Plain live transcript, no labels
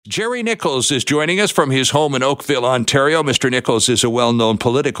Jerry Nichols is joining us from his home in Oakville, Ontario. Mr. Nichols is a well-known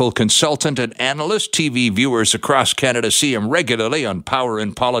political consultant and analyst. TV viewers across Canada see him regularly on Power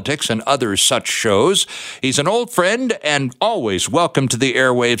in Politics and other such shows. He's an old friend and always welcome to the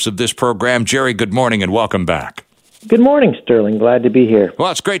airwaves of this program. Jerry, good morning and welcome back. Good morning, Sterling. Glad to be here.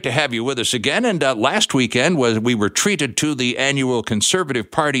 Well, it's great to have you with us again. And last weekend we were treated to the annual Conservative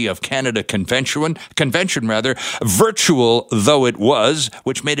Party of Canada convention, virtual though it was,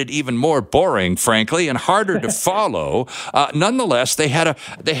 which made it even more boring, frankly, and harder to follow. Nonetheless, they had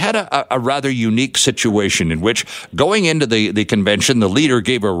a rather unique situation in which, going into the convention, the leader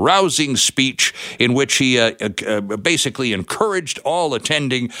gave a rousing speech in which he basically encouraged all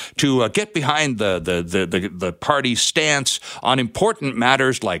attending to get behind the party stance on important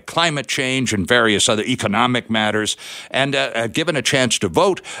matters like climate change and various other economic matters. And given a chance to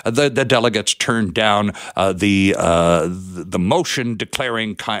vote, the delegates turned down the motion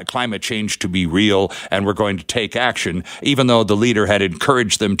declaring climate change to be real and were going to take action, even though the leader had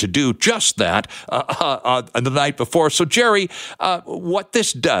encouraged them to do just that the night before. So, Jerry, what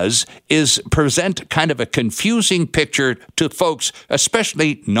this does is present kind of a confusing picture to folks,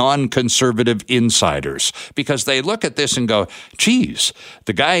 especially non-conservative insiders, because they look at this and go, geez,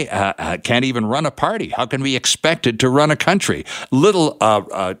 the guy can't even run a party. How can we expect it to run a country? Little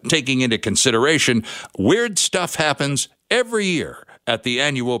taking into consideration, weird stuff happens every year at the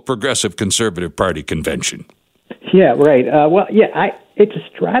annual Progressive Conservative Party convention. Yeah, right. It's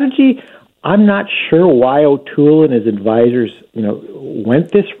a strategy. I'm not sure why O'Toole and his advisors,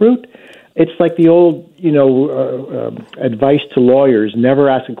 went this route. It's like the old, advice to lawyers: never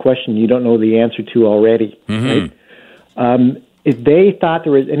ask a question you don't know the answer to already. Mm-hmm. Right? If they thought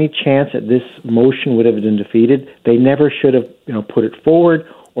there was any chance that this motion would have been defeated, they never should have, put it forward,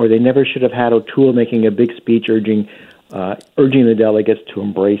 or they never should have had O'Toole making a big speech urging the delegates to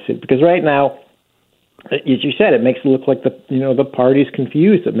embrace it. Because right now, as you said, it makes it look like the party's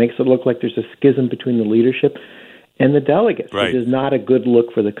confused. It makes it look like there's a schism between the leadership and the delegates. Right. It is not a good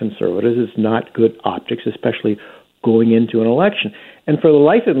look for the Conservatives. It's not good optics, especially going into an election. And for the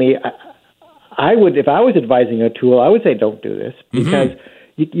life of me, I would, if I was advising O'Toole, I would say don't do this, because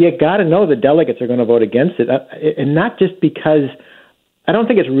you got to know the delegates are going to vote against it, and not just because I don't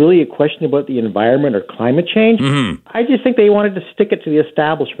think it's really a question about the environment or climate change. Mm-hmm. I just think they wanted to stick it to the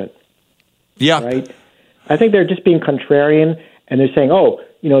establishment. Yeah, right. I think they're just being contrarian, and they're saying,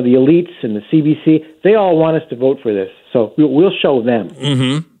 the elites and the CBC, they all want us to vote for this, so we'll show them,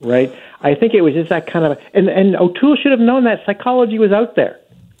 right? I think it was just that kind of, and O'Toole should have known that psychology was out there,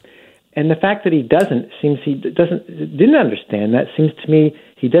 and the fact that he didn't understand that seems to me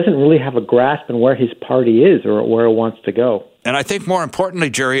he doesn't really have a grasp on where his party is or where it wants to go. And I think more importantly,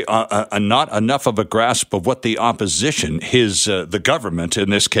 Jerry, not enough of a grasp of what the opposition, the government in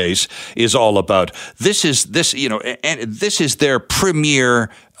this case, is all about. This is their premier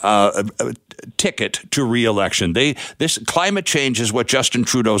ticket to re-election. This climate change is what Justin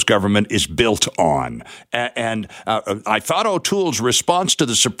Trudeau's government is built on. And I thought O'Toole's response to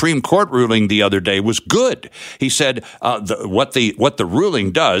the Supreme Court ruling the other day was good. He said what the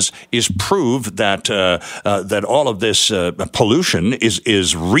ruling does is prove that all of this pollution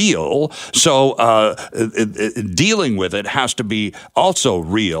is real. So dealing with it has to be also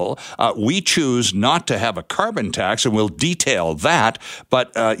real. We choose not to have a carbon tax, and we'll detail that.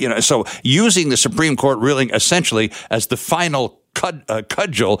 But so using the Supreme Court ruling essentially as the final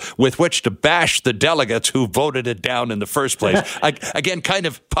cudgel with which to bash the delegates who voted it down in the first place. Again, kind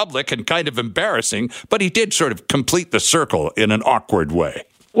of public and kind of embarrassing, but he did sort of complete the circle in an awkward way.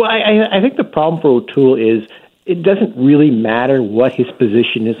 Well, I think the problem for O'Toole is it doesn't really matter what his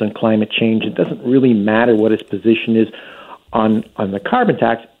position is on climate change. It doesn't really matter what his position is on the carbon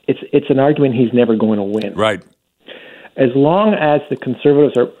tax. It's an argument he's never going to win. Right. As long as the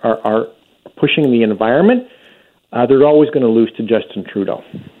Conservatives are pushing the environment, they're always going to lose to Justin Trudeau,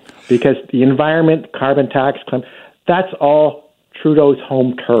 because the environment, carbon tax, that's all Trudeau's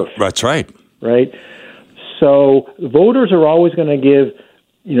home turf. That's right. Right? So voters are always going to give,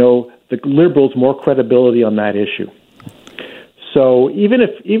 the Liberals more credibility on that issue. So even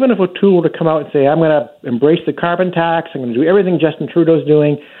if O'Toole were to come out and say, I'm going to embrace the carbon tax, I'm going to do everything Justin Trudeau's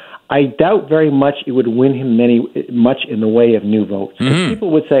doing, I doubt very much it would win him much in the way of new votes. Mm-hmm.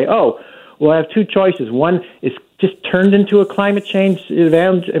 People would say, I have two choices. One is just turned into a climate change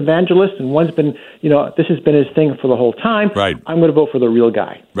evangelist, and one's been, this has been his thing for the whole time. Right. I'm going to vote for the real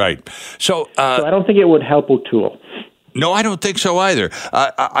guy. Right. So I don't think it would help O'Toole. No, I don't think so either.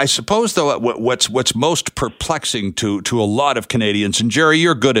 I suppose, though, what's most perplexing to a lot of Canadians, and Jerry,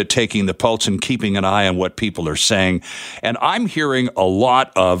 you're good at taking the pulse and keeping an eye on what people are saying, and I'm hearing a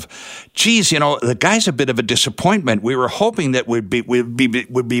lot of, geez, the guy's a bit of a disappointment. We were hoping that would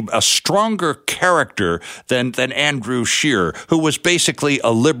be a stronger character than Andrew Scheer, who was basically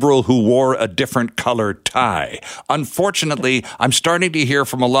a liberal who wore a different color tie. Unfortunately, I'm starting to hear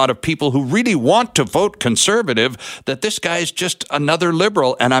from a lot of people who really want to vote Conservative that this guy's just another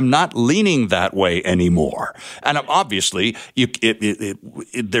liberal, and I'm not leaning that way anymore. And obviously,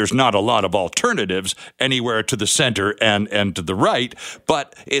 there's not a lot of alternatives anywhere to the center and to the right,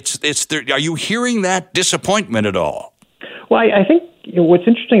 but it's there. Are you hearing that disappointment at all? Well, I think what's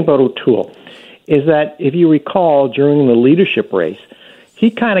interesting about O'Toole is that if you recall, during the leadership race, he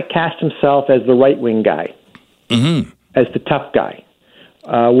kind of cast himself as the right-wing guy, as the tough guy.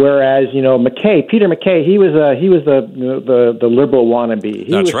 Whereas Peter MacKay, he was the liberal wannabe.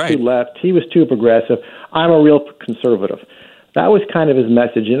 He was too left. He was too progressive. I'm a real conservative. That was kind of his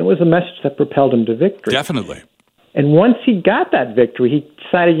message, and it was a message that propelled him to victory. Definitely. And once he got that victory, he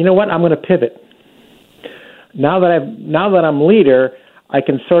decided, you know what, I'm going to pivot. Now that I'm leader, I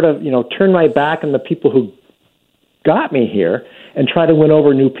can sort of turn my back on the people who got me here and try to win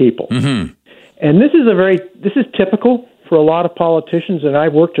over new people. Mm-hmm. And this is typical for a lot of politicians, and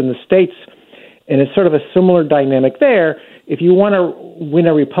I've worked in the States, and it's sort of a similar dynamic there. If you want to win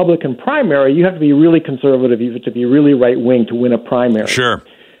a Republican primary, you have to be really conservative, you have to be really right-wing to win a primary. Sure.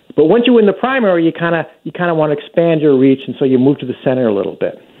 But once you win the primary, you kind of want to expand your reach, and so you move to the center a little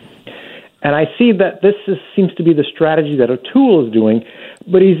bit. And I see that this seems to be the strategy that O'Toole is doing,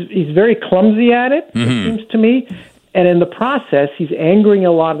 but he's very clumsy at it, it seems to me. And in the process, he's angering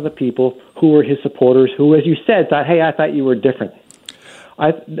a lot of the people who were his supporters, who, as you said, thought, hey, I thought you were different.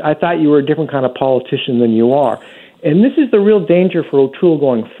 I thought you were a different kind of politician than you are. And this is the real danger for O'Toole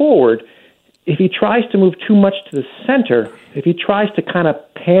going forward. If he tries to move too much to the center, if he tries to kind of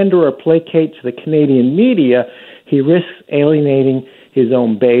pander or placate to the Canadian media, he risks alienating his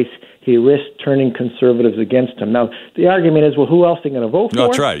own base. He risks turning conservatives against him. Now, the argument is, well, who else are they going to vote for?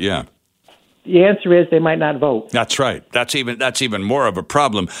 That's right, yeah. The answer is they might not vote. That's right. That's even more of a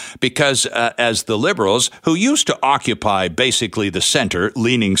problem because as the Liberals, who used to occupy basically the center,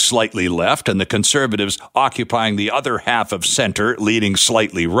 leaning slightly left, and the Conservatives occupying the other half of center, leaning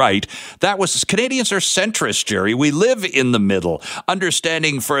slightly right, Canadians are centrist, Jerry. We live in the middle.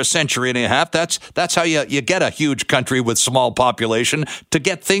 Understanding for a century and a half, that's how you get a huge country with small population to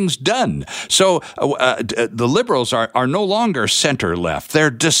get things done. So the Liberals are no longer center left.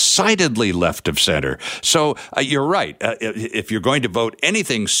 They're decidedly left of center. So you're right. If you're going to vote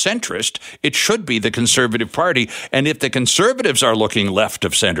anything centrist, it should be the Conservative Party. And if the Conservatives are looking left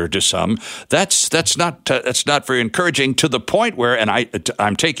of center to some, that's not very encouraging. To the point where, and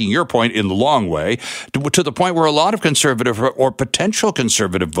I'm taking your point in the long way, to the point where a lot of conservative or potential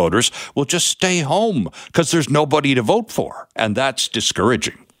conservative voters will just stay home because there's nobody to vote for, and that's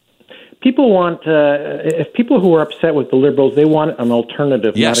discouraging. People want, if people who are upset with the Liberals, they want an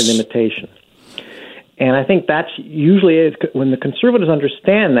alternative, yes, not an imitation. And I think that's usually when the Conservatives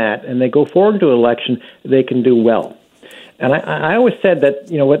understand that and they go forward to an election, they can do well. And I always said that,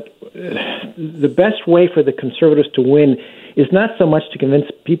 the best way for the Conservatives to win is not so much to convince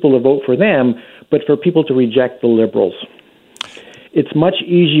people to vote for them, but for people to reject the Liberals. It's much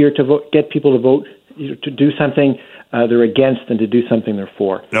easier to get people to vote, to do something they're against than to do something they're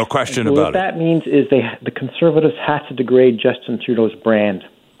for. No question about it. What that means is the Conservatives have to degrade Justin Trudeau's brand.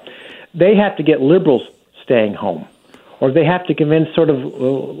 They have to get Liberals staying home, or they have to convince sort of,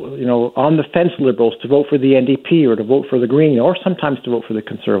 on the fence Liberals to vote for the NDP or to vote for the Green, or sometimes to vote for the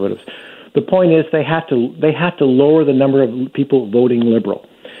Conservatives. The point is they have to lower the number of people voting Liberal.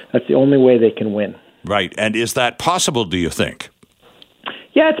 That's the only way they can win. Right, and is that possible? Do you think?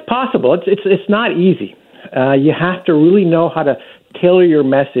 Yeah, it's possible. It's not easy. You have to really know how to tailor your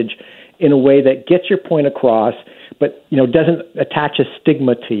message in a way that gets your point across, but doesn't attach a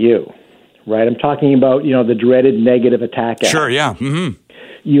stigma to you. Right, I'm talking about the dreaded negative attack. Sure, yeah. Mm-hmm.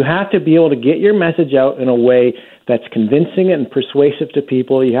 You have to be able to get your message out in a way that's convincing and persuasive to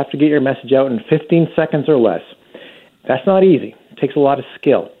people. You have to get your message out in 15 seconds or less. That's not easy. It takes a lot of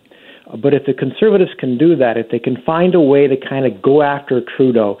skill. But if the Conservatives can do that, if they can find a way to kind of go after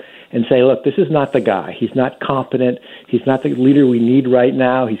Trudeau and say, look, this is not the guy. He's not competent. He's not the leader we need right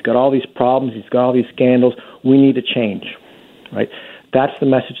now. He's got all these problems. He's got all these scandals. We need to change, right? That's the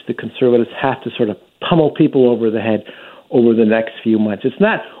message the Conservatives have to sort of pummel people over the head over the next few months. It's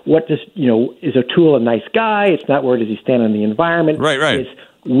not is O'Toole a nice guy? It's not where does he stand on the environment? Right. It's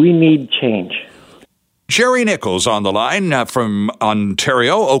we need change. Jerry Nichols on the line from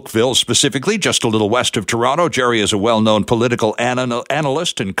Ontario, Oakville specifically, just a little west of Toronto. Jerry is a well-known political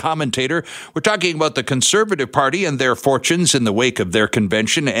analyst and commentator. We're talking about the Conservative Party and their fortunes in the wake of their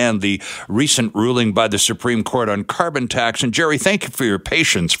convention and the recent ruling by the Supreme Court on carbon tax. And Jerry, thank you for your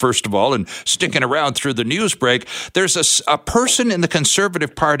patience, first of all, and sticking around through the news break. There's a person in the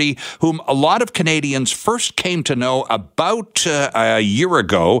Conservative Party whom a lot of Canadians first came to know about a year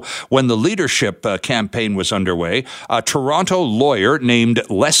ago when the leadership campaign was underway, a Toronto lawyer named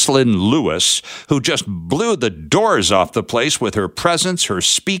Leslyn Lewis, who just blew the doors off the place with her presence, her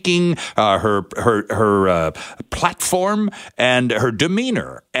speaking, her platform, and her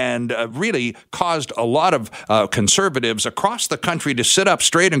demeanor, and really caused a lot of conservatives across the country to sit up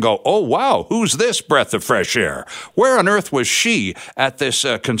straight and go, oh, wow, who's this breath of fresh air? Where on earth was she at this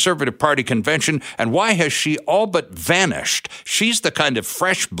Conservative Party convention, and why has she all but vanished? She's the kind of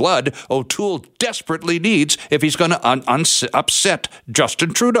fresh blood O'Toole desperately needs if he's going to upset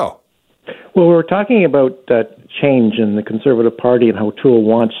Justin Trudeau. Well, we're talking about change in the Conservative Party and how O'Toole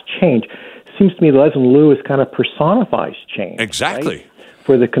wants change. Seems to me Leslyn Lewis kind of personifies change. Exactly. Right?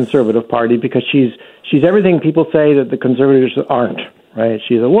 For the Conservative Party, because she's everything people say that the Conservatives aren't, right?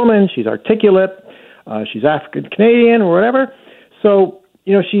 She's a woman, she's articulate, she's African Canadian or whatever. So,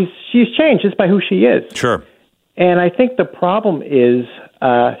 she's changed just by who she is. Sure. And I think the problem is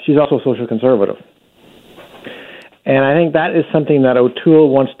she's also a social conservative. And I think that is something that O'Toole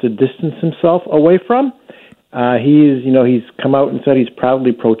wants to distance himself away from. He's come out and said he's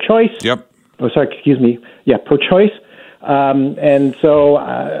proudly pro-choice. Yep. Oh, sorry, excuse me. Yeah, pro-choice. And so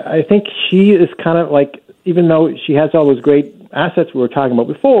I think she is kind of like, even though she has all those great assets we were talking about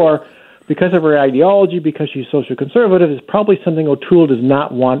before, because of her ideology, because she's social conservative, is probably something O'Toole does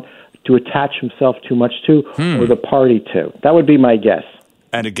not want to attach himself too much to or the party to. That would be my guess.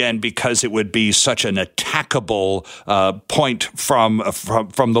 And again, because it would be such an attackable point from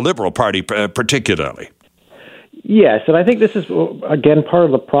the Liberal Party particularly. Yes, and I think this is, again, part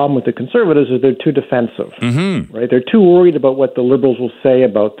of the problem with the Conservatives is they're too defensive, right? They're too worried about what the Liberals will say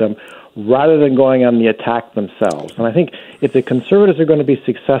about them rather than going on the attack themselves. And I think if the Conservatives are going to be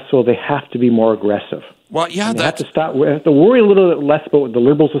successful, they have to be more aggressive. Well, yeah, they have to worry a little bit less about what the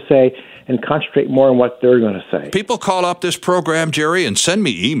Liberals will say and concentrate more on what they're going to say. People call up this program, Jerry, and send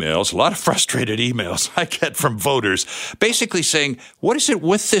me emails, a lot of frustrated emails I get from voters, basically saying, what is it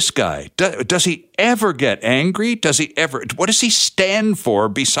with this guy? Does he ever get angry? What does he stand for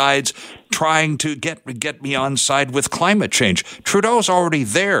besides trying to get me on side with climate change? Trudeau's already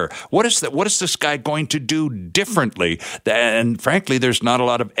there. What is this guy going to do differently? And frankly, there's not a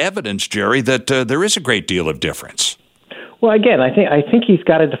lot of evidence, Jerry, that there is a great deal of difference. Well, again, I think he's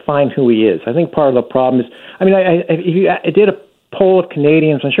got to define who he is. I think part of the problem is, I did a poll of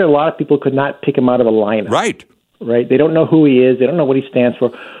Canadians. I'm sure a lot of people could not pick him out of a lineup. Right. They don't know who he is. They don't know what he stands for,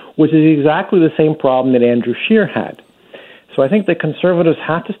 which is exactly the same problem that Andrew Scheer had. So I think the Conservatives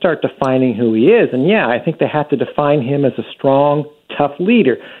have to start defining who he is. And yeah, I think they have to define him as a strong, tough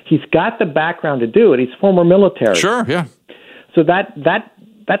leader. He's got the background to do it. He's former military. Sure, yeah. So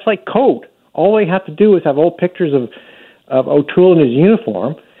that's like code. All they have to do is have old pictures of O'Toole in his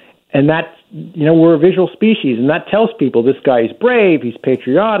uniform, and that, we're a visual species, and that tells people this guy is brave, he's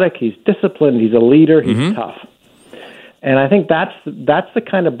patriotic, he's disciplined, he's a leader, he's tough. And I think that's the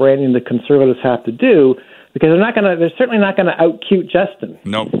kind of branding the Conservatives have to do, because they're certainly not going to out-cute Justin.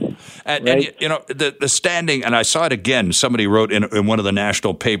 No. And the standing, and I saw it again, somebody wrote in one of the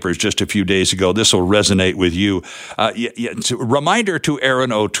national papers just a few days ago, this will resonate with you. It's a reminder to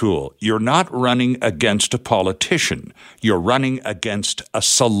Aaron O'Toole, you're not running against a politician. You're running against a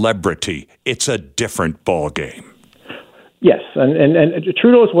celebrity. It's a different ballgame. Yes, and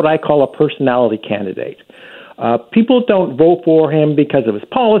Trudeau is what I call a personality candidate. People don't vote for him because of his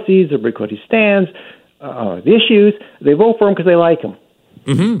policies or because he stands. The issues, they vote for him because they like him.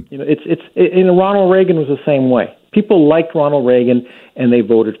 Ronald Reagan was the same way. People liked Ronald Reagan and they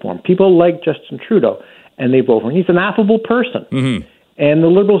voted for him. People liked Justin Trudeau and they vote for him. He's an affable person. And the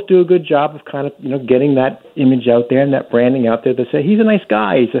Liberals do a good job of kind of, getting that image out there and that branding out there to say he's a nice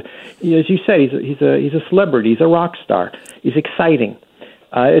guy. As you said, he's a celebrity. He's a rock star. He's exciting.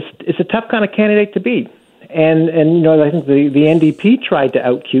 It's a tough kind of candidate to beat. And I think the NDP tried to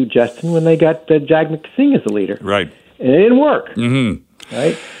out-cute Justin when they got Jagmeet Singh as the leader. Right. And it didn't work.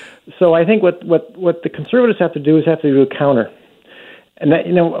 Right? So I think what the Conservatives have to do is have to do a counter. And that,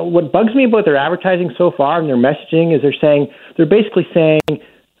 what bugs me about their advertising so far and their messaging is they're basically saying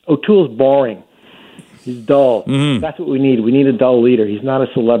O'Toole's boring. He's dull. That's what we need. We need a dull leader. He's not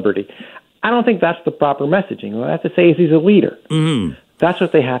a celebrity. I don't think that's the proper messaging. What I have to say is he's a leader. That's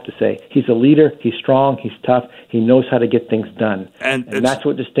what they have to say. He's a leader. He's strong. He's tough. He knows how to get things done. And that's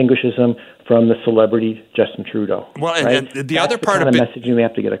what distinguishes him from the celebrity Justin Trudeau. Well, right? and the other part of the messaging we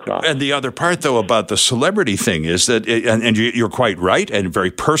have to get across. And the other part, though, about the celebrity thing is that, and you're quite right, and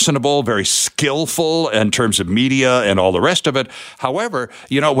very personable, very skillful in terms of media and all the rest of it. However,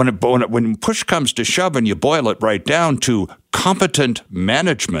 when push comes to shove and you boil it right down to competent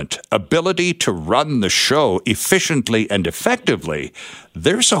management, ability to run the show efficiently and effectively,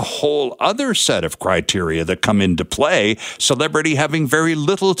 there's a whole other set of criteria that come into play, celebrity having very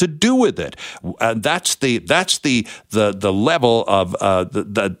little to do with it. That's the level of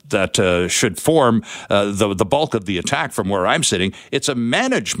that should form the bulk of the attack from where I'm sitting. It's a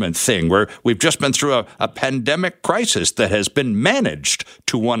management thing where we've just been through a pandemic crisis that has been managed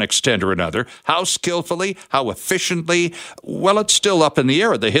to one extent or another. How skillfully, how efficiently, well, it's still up in the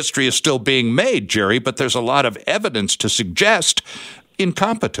air. The history is still being made, Jerry, but there's a lot of evidence to suggest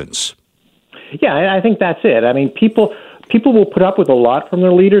incompetence. Yeah, I think that's it. I mean, people will put up with a lot from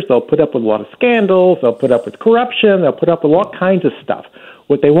their leaders. They'll put up with a lot of scandals. They'll put up with corruption. They'll put up with all kinds of stuff.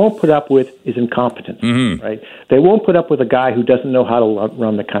 What they won't put up with is incompetence, right? They won't put up with a guy who doesn't know how to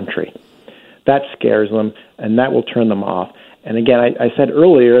run the country. That scares them, and that will turn them off. And again, I said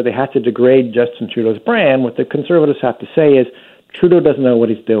earlier, they have to degrade Justin Trudeau's brand. What the Conservatives have to say is, Trudeau doesn't know what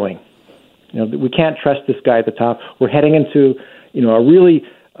he's doing. We can't trust this guy at the top. We're heading into, a really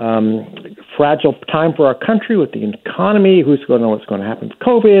fragile time for our country with the economy. Who's going to know what's going to happen with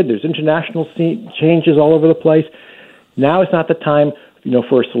COVID? There's international changes all over the place. Now is not the time,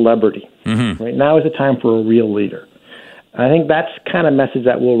 for a celebrity. Right now is the time for a real leader. I think that's kind of message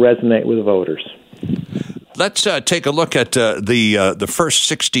that will resonate with voters. Let's take a look at the first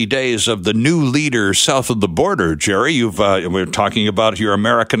 60 days of the new leader south of the border, Jerry. We were talking about your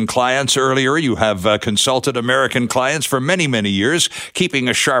American clients earlier. You have consulted American clients for many, many years, keeping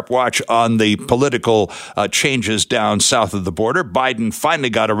a sharp watch on the political changes down south of the border. Biden finally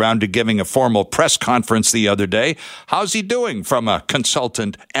got around to giving a formal press conference the other day. How's he doing from a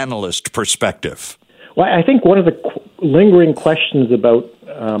consultant analyst perspective? Well, I think one of the lingering questions about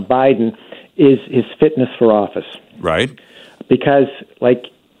Biden is his fitness for office. Right. Because,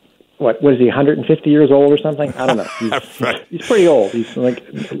 what is he, 150 years old or something? I don't know. He's pretty old. He's like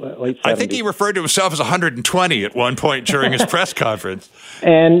late 70s. I think he referred to himself as 120 at one point during his press conference.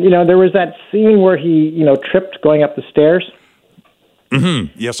 And, there was that scene where he, tripped going up the stairs.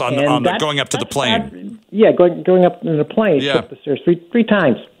 Mm-hmm. Yes, going up to the plane. Going up in the plane. He tripped the stairs three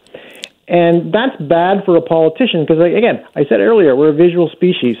times. And that's bad for a politician because, again, I said earlier, we're a visual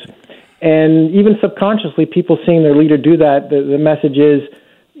species. And even subconsciously, people seeing their leader do that, the message is,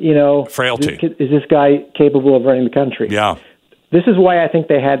 frailty. Is this guy capable of running the country? Yeah. This is why I think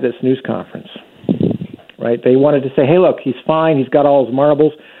they had this news conference, right? They wanted to say, hey, look, he's fine. He's got all his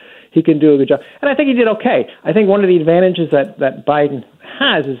marbles. He can do a good job. And I think he did okay. I think one of the advantages that Biden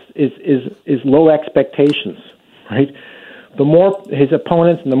has is low expectations, right? The more his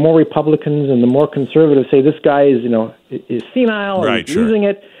opponents and the more Republicans and the more conservatives say this guy is senile, right, he's losing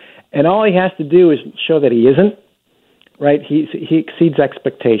it. And all he has to do is show that he isn't, right? He exceeds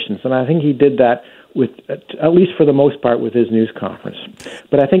expectations. And I think he did that with, at least for the most part, with his news conference.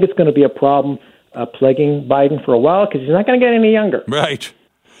 But I think it's going to be a problem plaguing Biden for a while because he's not going to get any younger. Right.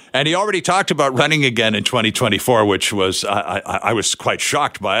 And he already talked about running again in 2024, which was, I was quite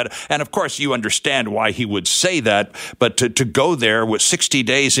shocked by it. And of course, you understand why he would say that. But to go there with 60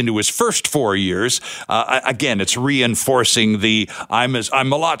 days into his first 4 years, again, it's reinforcing the I'm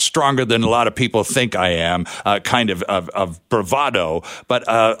a lot stronger than a lot of people think I am kind of bravado. But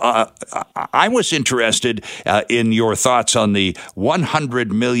I was interested in your thoughts on the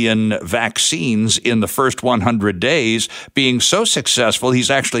 100 million vaccines in the first 100 days being so successful.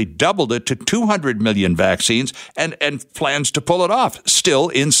 He's actually doubled it to 200 million vaccines and plans to pull it off still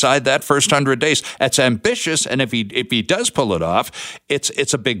inside that first 100 days. That's ambitious, and if he does pull it off,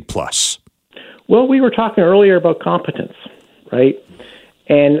 it's a big plus. Well, we were talking earlier about competence, right?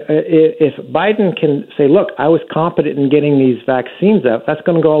 And if Biden can say, look, I was competent in getting these vaccines out, that's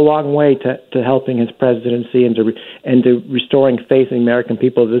going to go a long way to helping his presidency and to restoring faith in the American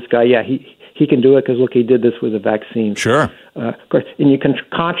people. This guy, he can do it because, look, he did this with a vaccine. Sure. Of course, and you can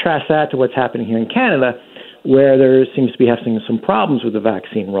contrast that to what's happening here in Canada, where there seems to be having some problems with the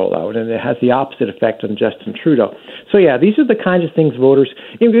vaccine rollout, and it has the opposite effect on Justin Trudeau. So, these are the kinds of things voters,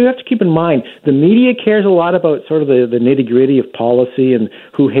 you have to keep in mind. The media cares a lot about sort of the nitty-gritty of policy and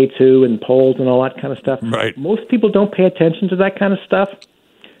who hates who and polls and all that kind of stuff. Right. Most people don't pay attention to that kind of stuff.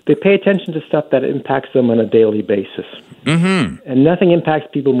 They pay attention to stuff that impacts them on a daily basis. Mm-hmm. And nothing impacts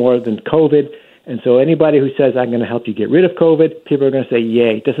people more than COVID And so anybody who says, I'm going to help you get rid of COVID, people are going to say,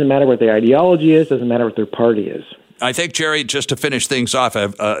 yay. It doesn't matter what their ideology is, doesn't matter what their party is. I think, Jerry, just to finish things off,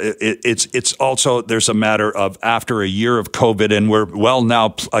 it's also there's a matter of after a year of COVID, and we're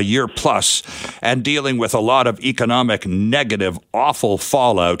now a year plus, and dealing with a lot of economic negative, awful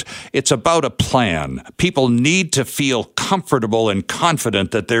fallout. It's about a plan. People need to feel comfortable and confident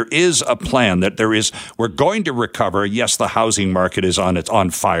that there is a plan, that we're going to recover. Yes, the housing market is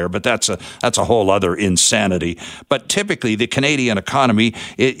on fire, but that's a whole other insanity. But typically, the Canadian economy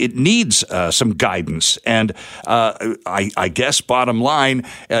it needs some guidance and. I guess bottom line,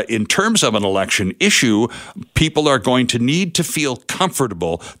 in terms of an election issue, people are going to need to feel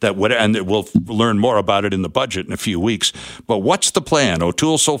comfortable and we'll learn more about it in the budget in a few weeks. But what's the plan?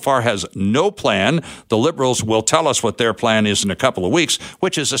 O'Toole so far has no plan. The Liberals will tell us what their plan is in a couple of weeks,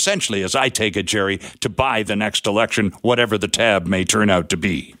 which is essentially, as I take it, Jerry, to buy the next election, whatever the tab may turn out to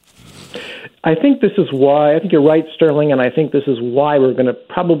be. I think this is why, I think you're right, Sterling, and I think this is why we're going to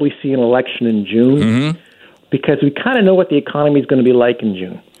probably see an election in June. Mm-hmm. Because we kind of know what the economy is going to be like in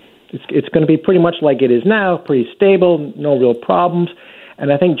June. It's going to be pretty much like it is now, pretty stable, no real problems.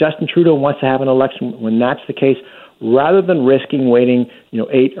 And I think Justin Trudeau wants to have an election when that's the case, rather than risking waiting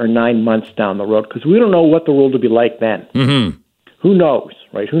 8 or 9 months down the road, because we don't know what the world will be like then. Mm-hmm. Who knows,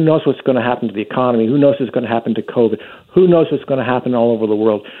 right? Who knows what's going to happen to the economy? Who knows what's going to happen to COVID? Who knows what's going to happen all over the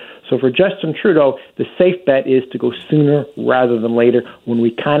world? So for Justin Trudeau, the safe bet is to go sooner rather than later when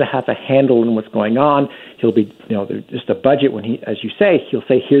we kind of have a handle on what's going on. He'll be, there's just a budget when as you say, he'll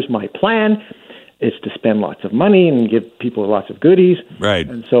say, here's my plan. It's to spend lots of money and give people lots of goodies. Right.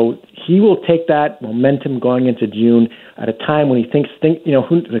 And so he will take that momentum going into June at a time when he thinks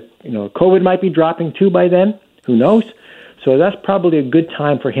COVID might be dropping too by then. Who knows? So that's probably a good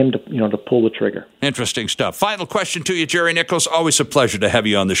time for him to pull the trigger. Interesting stuff. Final question to you, Jerry Nichols. Always a pleasure to have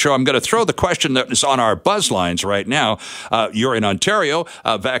you on the show. I'm going to throw the question that is on our buzz lines right now. You're in Ontario.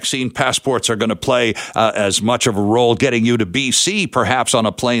 Vaccine passports are going to play as much of a role getting you to BC, perhaps on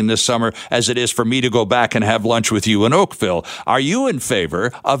a plane this summer, as it is for me to go back and have lunch with you in Oakville. Are you in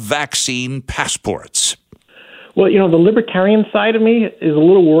favor of vaccine passports? Well, the libertarian side of me is a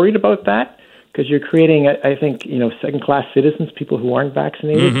little worried about that. Because you're creating, I think, second-class citizens, people who aren't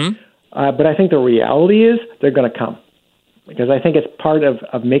vaccinated. Mm-hmm. But I think the reality is they're going to come. Because I think it's part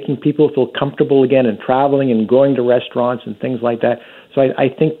of making people feel comfortable again and traveling and going to restaurants and things like that. So I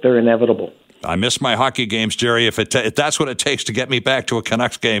think they're inevitable. I miss my hockey games, Jerry. If that's what it takes to get me back to a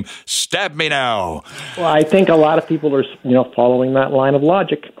Canucks game, stab me now. Well, I think a lot of people are, following that line of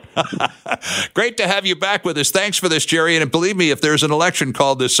logic. Great to have you back with us. Thanks for this, Jerry. And believe me, if there's an election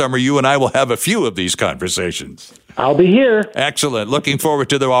called this summer, you and I will have a few of these conversations. I'll be here. Excellent. Looking forward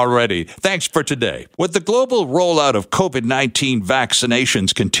to them already. Thanks for today. With the global rollout of COVID-19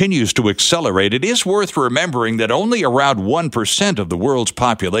 vaccinations continues to accelerate, it is worth remembering that only around 1% of the world's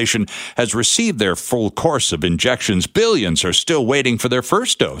population has received their full course of injections. Billions are still waiting for their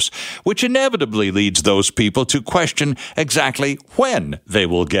first dose, which inevitably leads those people to question exactly when they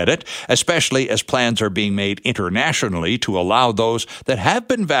will get it, especially as plans are being made internationally to allow those that have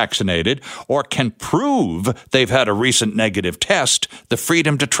been vaccinated or can prove they've had a recent negative test the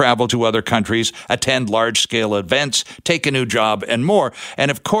freedom to travel to other countries, attend large-scale events, take a new job, and more.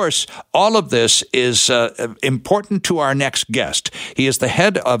 And of course, all of this is important to our next guest. He is the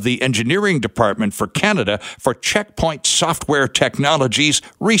head of the engineering department for Canada for Checkpoint Software Technologies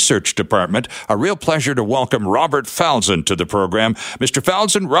Research Department. A real pleasure to welcome Robert Falzon to the program. Mr.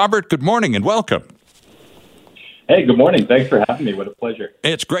 Falzon, Robert, good morning and welcome. Hey, good morning. Thanks for having me. What a pleasure.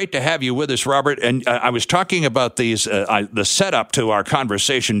 It's great to have you with us, Robert. And I was talking about the setup to our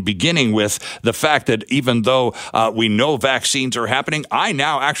conversation, beginning with the fact that even though we know vaccines are happening, I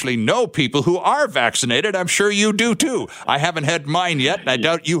now actually know people who are vaccinated. I'm sure you do, too. I haven't had mine yet, and I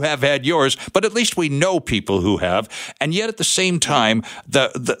doubt you have had yours, but at least we know people who have. And yet at the same time,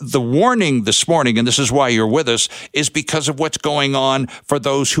 the warning this morning, and this is why you're with us, is because of what's going on for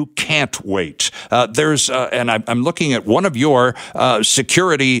those who can't wait. And I'm looking at one of your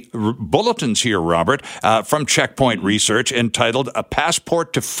security bulletins here, Robert, from Checkpoint Research, entitled A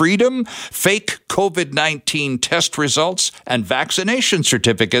Passport to Freedom, Fake COVID-19 Test Results and Vaccination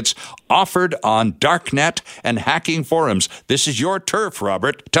Certificates Offered on Darknet and Hacking Forums. This is your turf,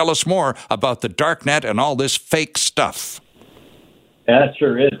 Robert. Tell us more about the Darknet and all this fake stuff. Yeah, it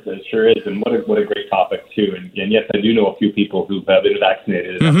sure is. It sure is. And what a great topic, too. And yes, I do know a few people who've been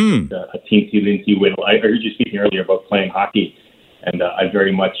vaccinated. Mm-hmm. A team Lindsay Whittle. I heard you speaking earlier about playing hockey, and I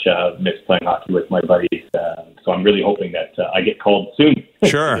very much miss playing hockey with my buddies. So I'm really hoping that I get called soon.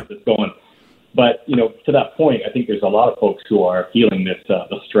 Sure. To get this going. But to that point, I think there's a lot of folks who are feeling this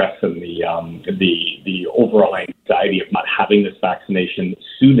the stress and the overall anxiety of not having this vaccination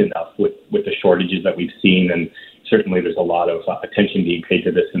soon enough with the shortages that we've seen, and certainly there's a lot of attention being paid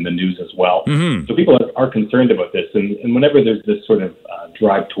to this in the news as well. Mm-hmm. So people are concerned about this, and whenever there's this sort of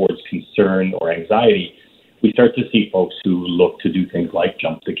drive towards concern or anxiety, we start to see folks who look to do things like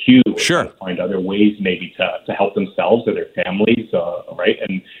jump the queue, sure, or find other ways maybe to help themselves or their families, right?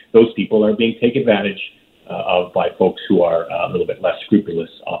 And those people are being taken advantage of by folks who are a little bit less scrupulous,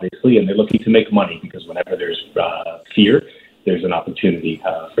 obviously, and they're looking to make money, because whenever there's fear, there's an opportunity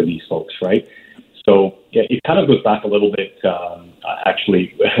for these folks, right? So yeah, it kind of goes back a little bit.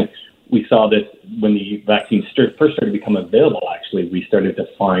 Actually, we saw this when the vaccine first started to become available. Actually, we started to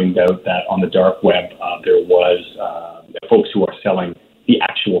find out that on the dark web there was folks who are selling the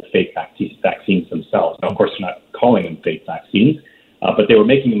actual fake vaccines themselves. Now, of course, they're not calling them fake vaccines, but they were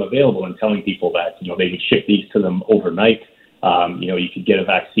making them available and telling people that they would ship these to them overnight. You could get a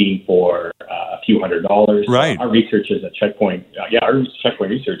vaccine for a few $100s. Right. Our researchers at Checkpoint, our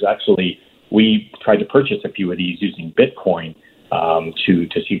Checkpoint Research, actually, we tried to purchase a few of these using Bitcoin to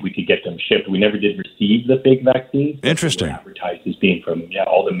see if we could get them shipped. We never did receive the fake vaccines. Interesting. They were advertised as being from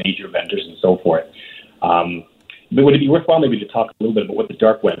all the major vendors and so forth. But would it be worthwhile maybe to talk a little bit about what the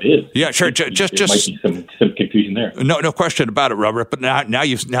dark web is? Yeah, sure. There might be some confusion there. No question about it, Robert. But now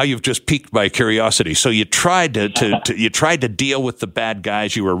you've just piqued my curiosity. So you tried to deal with the bad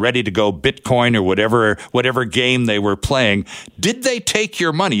guys. You were ready to go Bitcoin or whatever game they were playing. Did they take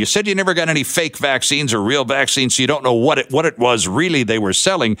your money? You said you never got any fake vaccines or real vaccines, so you don't know what it was really they were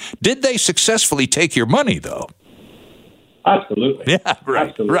selling. Did they successfully take your money, though? Absolutely. Yeah, right.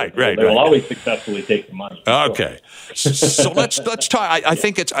 Absolutely. Right. They'll always successfully take the money. Okay. So let's talk. I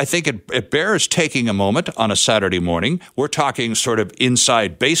think it bears taking a moment on a Saturday morning. We're talking sort of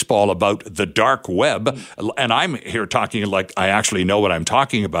inside baseball about the dark web, and I'm here talking like I actually know what I'm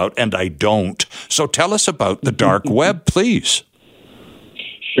talking about, and I don't. So tell us about the dark web, please.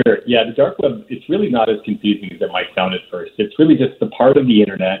 Sure. Yeah, the dark web, it's really not as confusing as it might sound at first. It's really just the part of the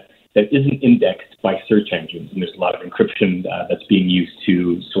internet that isn't indexed by search engines. And there's a lot of encryption that's being used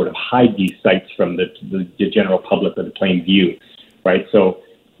to sort of hide these sites from the general public or the plain view, right? So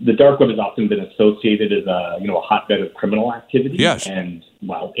the dark web has often been associated as a hotbed of criminal activity. Yes. And,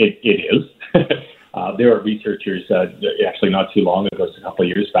 well, it is. There are researchers, actually not too long ago, a couple of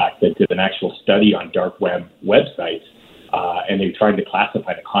years back, that did an actual study on dark web websites. And they tried to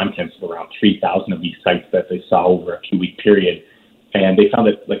classify the contents of around 3,000 of these sites that they saw over a 2-week period. And they found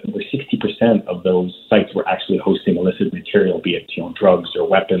that over 60% of those sites were actually hosting illicit material, be it drugs or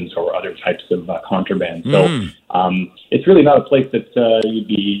weapons or other types of contraband. So it's really not a place that you'd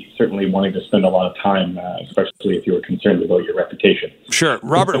be certainly wanting to spend a lot of time, especially if you were concerned about your reputation. Sure,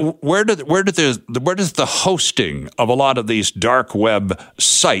 Robert. where does the hosting of a lot of these dark web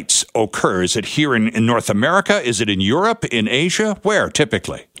sites occur? Is it here in North America? Is it in Europe? In Asia? Where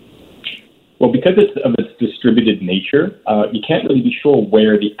typically? Well, because of its distributed nature, you can't really be sure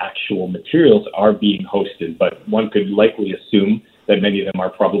where the actual materials are being hosted, but one could likely assume that many of them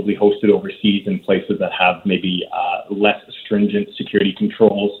are probably hosted overseas in places that have maybe less stringent security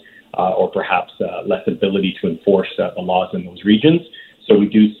controls or perhaps less ability to enforce the laws in those regions. So we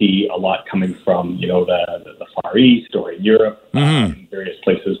do see a lot coming from, the Far East or in Europe, various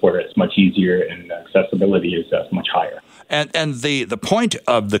places where it's much easier and accessibility is much higher. And the point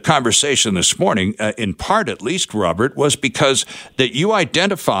of the conversation this morning, in part at least, Robert, was because that you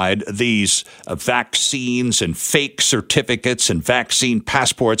identified these vaccines and fake certificates and vaccine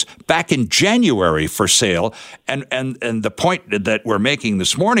passports back in January for sale. And the point that we're making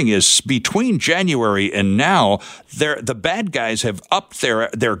this morning is between January and now, the bad guys have upped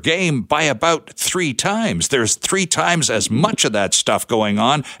their game by about 3 times. There's 3 times as much of that stuff going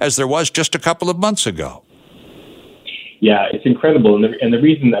on as there was just a couple of months ago. Yeah, it's incredible. And the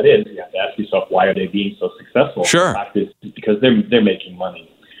reason that is, you have to ask yourself, why are they being so successful? Sure. The fact is because they're making money,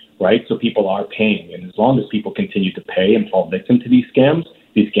 right? So people are paying. And as long as people continue to pay and fall victim to these scams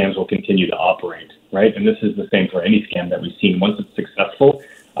will continue to operate, right? And this is the same for any scam that we've seen. Once it's successful,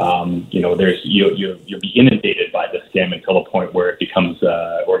 you'll be inundated by the scam until a point where it becomes,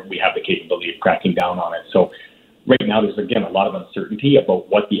 or we have the capability of cracking down on it. So right now, there's, again, a lot of uncertainty about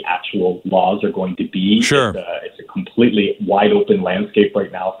what the actual laws are going to be. Sure. It's a completely wide open landscape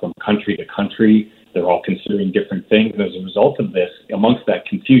right now from country to country. They're all considering different things. And as a result of this, amongst that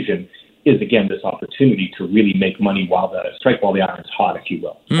confusion is, again, this opportunity to really make money while the iron's hot, if you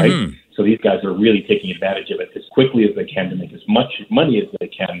will, right? So these guys are really taking advantage of it as quickly as they can to make as much money as they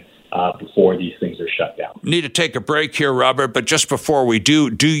can before these things are shut down. Need to take a break here, Robert, but just before we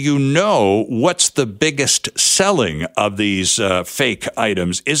do you know what's the biggest selling of these fake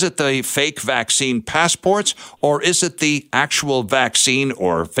items? Is it the fake vaccine passports, or is it the actual vaccine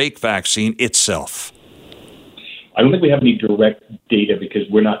or fake vaccine itself? I don't think we have any direct data because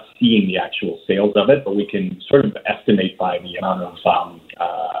we're not seeing the actual sales of it, but we can sort of estimate by the amount of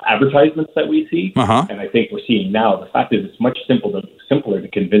advertisements that we see. Uh-huh. And I think we're seeing now the fact is it's much simpler to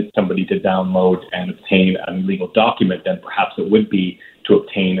convince somebody to download and obtain an illegal document than perhaps it would be to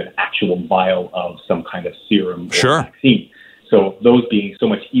obtain an actual vial of some kind of serum or vaccine. So those being so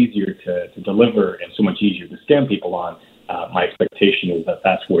much easier to deliver and so much easier to scam people on, my expectation is that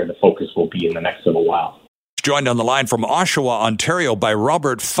that's where the focus will be in the next little while. Joined on the line from Oshawa, Ontario by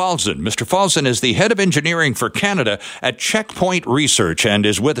Robert Falzon. Mr. Falzon is the head of engineering for Canada at Checkpoint Research and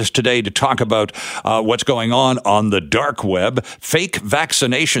is with us today to talk about what's going on the dark web. Fake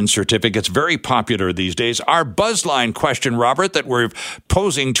vaccination certificates, very popular these days. Our buzzline question, Robert, that we're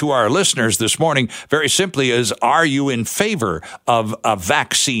posing to our listeners this morning very simply is, are you in favor of a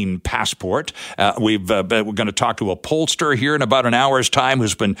vaccine passport? We're going to talk to a pollster here in about an hour's time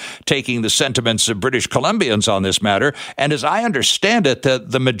who's been taking the sentiments of British Columbians on this matter. And as I understand it,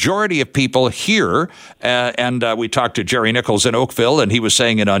 the majority of people here, and we talked to Jerry Nichols in Oakville, and he was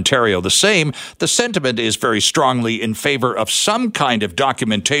saying in Ontario the same, the sentiment is very strongly in favor of some kind of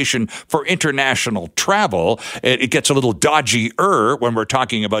documentation for international travel. It gets a little dodgy-er when we're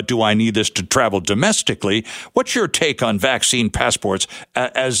talking about, do I need this to travel domestically? What's your take on vaccine passports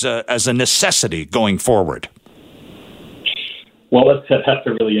as a necessity going forward? Well, that's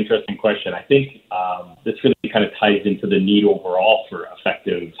a really interesting question. I think this really kind of ties into the need overall for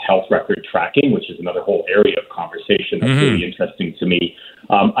effective health record tracking, which is another whole area of conversation that's really interesting to me.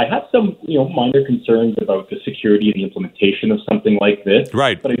 I have some, minor concerns about the security and the implementation of something like this.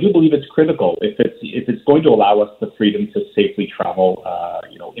 Right. But I do believe it's critical if it's going to allow us the freedom to safely travel,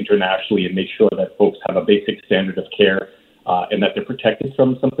 internationally and make sure that folks have a basic standard of care. And that they're protected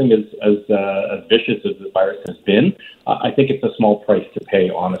from something as vicious as the virus has been. I think it's a small price to pay,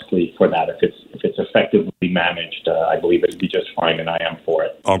 honestly, for that. If it's effectively managed, I believe it would be just fine, and I am for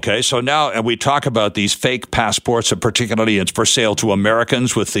it. Okay, so now we talk about these fake passports, particularly it's for sale to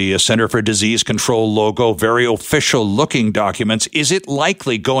Americans with the Center for Disease Control logo, very official-looking documents. Is it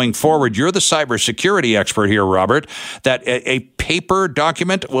likely going forward, you're the cybersecurity expert here, Robert, that a paper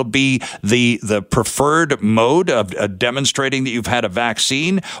document will be the preferred mode of demonstrating that you've had a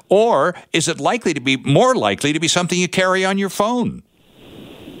vaccine, or is it more likely to be something you carry on your phone?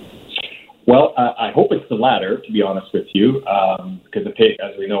 Well, I hope it's the latter, to be honest with you, because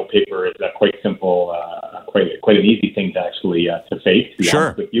as we know, paper is quite simple, quite an easy thing to actually to fake. To be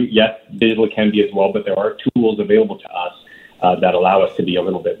honest with you, yes, digital can be as well, but there are tools available to us that allow us to be a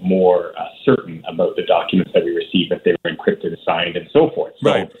little bit more certain about the documents that we receive, if they were encrypted, signed, and so forth.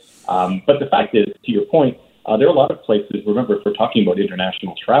 Right. But the fact is, to your point, there are a lot of places, remember, if we're talking about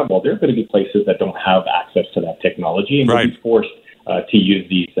international travel, there are going to be places that don't have access to that technology and will be forced to use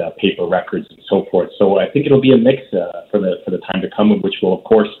these paper records and so forth. So I think it'll be a mix for the time to come, which will, of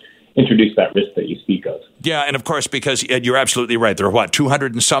course, introduce that risk that you speak of. Yeah, and of course, because you're absolutely right. There are,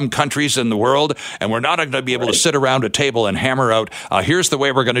 200 and some countries in the world, and we're not going to be able to sit around a table and hammer out, here's the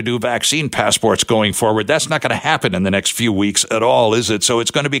way we're going to do vaccine passports going forward. That's not going to happen in the next few weeks at all, is it? So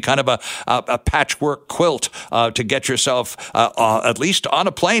it's going to be kind of a patchwork quilt to get yourself, at least on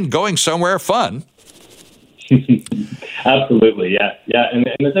a plane, going somewhere fun. Absolutely, yeah, and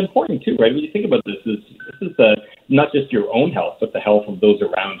it's important too, right? When you think about this is not just your own health, but the health of those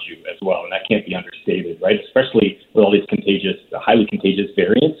around you as well, and that can't be understated, right? Especially with all these highly contagious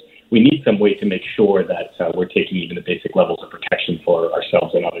variants, we need some way to make sure that we're taking even the basic levels of protection for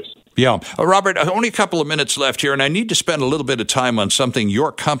ourselves and others. Yeah. Robert, only a couple of minutes left here, and I need to spend a little bit of time on something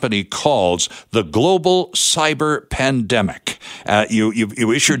your company calls the global cyber pandemic.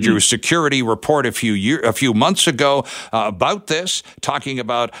 You issued your security report a few months ago about this, talking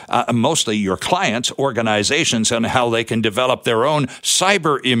about mostly your clients, organizations, and how they can develop their own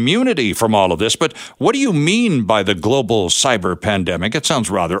cyber immunity from all of this. But what do you mean by the global cyber pandemic? It sounds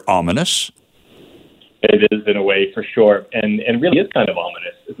rather ominous. It is, in a way, for sure, and really is kind of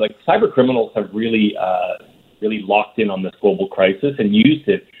ominous. It's like cyber criminals have really locked in on this global crisis and used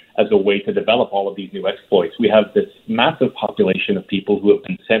it as a way to develop all of these new exploits. We have this massive population of people who have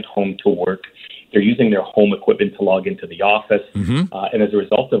been sent home to work. They're using their home equipment to log into the office, and as a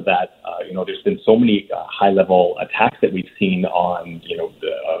result of that, there's been so many high-level attacks that we've seen on,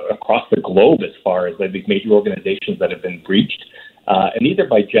 across the globe, as far as these major organizations that have been breached. And these are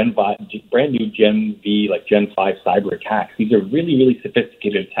by brand new Gen V, like Gen 5 cyber attacks. These are really, really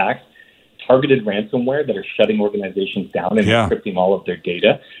sophisticated attacks, targeted ransomware that are shutting organizations down and encrypting all of their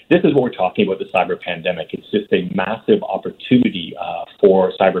data. This is what we're talking about, the cyber pandemic. It's just a massive opportunity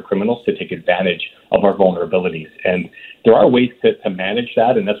for cyber criminals to take advantage of our vulnerabilities. And there are ways to manage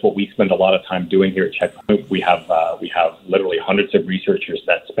that, and that's what we spend a lot of time doing here at Checkpoint. We have literally hundreds of researchers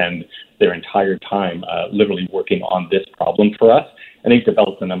that spend their entire time literally working on this problem for us. And they've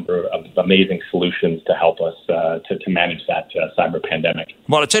developed a number of amazing solutions to help us to manage that cyber pandemic.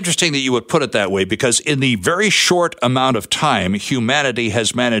 Well, it's interesting that you would put it that way, because in the very short amount of time humanity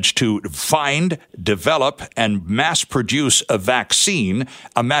has managed to find, develop, and mass produce a vaccine,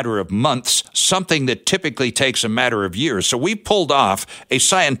 a matter of months, something that typically takes a matter of years. So we pulled off a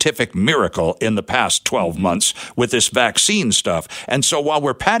scientific miracle in the past 12 months with this vaccine stuff. And so while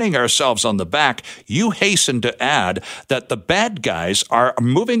we're patting ourselves on the back, you hasten to add that the bad guys are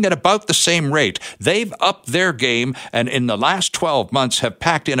moving at about the same rate. They've upped their game, and in the last 12 months have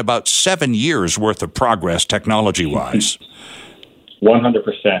packed in about 7 years worth of progress technology-wise.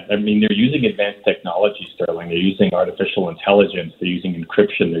 100%. I mean, they're using advanced technology, Sterling. They're using artificial intelligence. They're using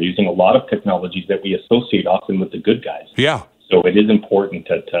encryption. They're using a lot of technologies that we associate often with the good guys. Yeah. So it is important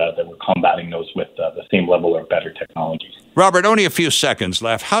that we're combating those with the same level or better technologies. Robert, only a few seconds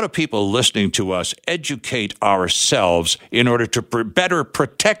left. How do people listening to us educate ourselves in order to better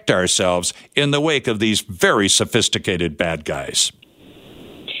protect ourselves in the wake of these very sophisticated bad guys?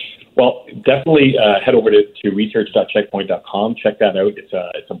 Well, definitely head over to research.checkpoint.com. Check that out. It's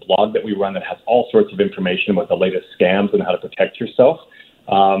a blog that we run that has all sorts of information about the latest scams and how to protect yourself.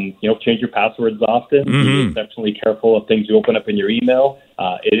 Change your passwords often. Be exceptionally careful of things you open up in your email.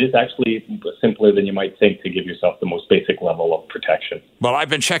 It is actually simpler than you might think to give yourself the most basic level of protection. Well, I've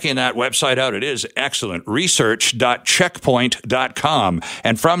been checking that website out. It is excellent. Research.checkpoint.com.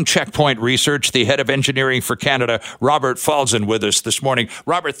 And from Checkpoint Research, the head of engineering for Canada, Robert Falzon, with us this morning.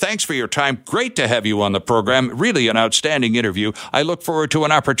 Robert, thanks for your time. Great to have you on the program. Really an outstanding interview. I look forward to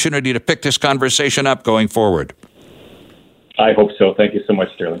an opportunity to pick this conversation up going forward. I hope so. Thank you so much,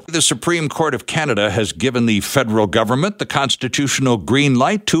 Sterling. The Supreme Court of Canada has given the federal government the constitutional green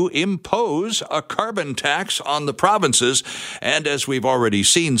light to impose a carbon tax on the provinces. And as we've already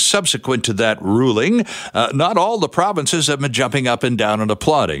seen, subsequent to that ruling, not all the provinces have been jumping up and down and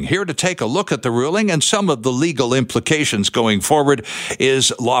applauding. Here to take a look at the ruling and some of the legal implications going forward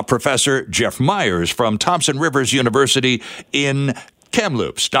is law professor Jeff Myers from Thompson Rivers University in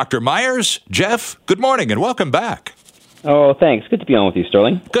Kamloops. Dr. Myers, Jeff, good morning and welcome back. Oh, thanks. Good to be on with you,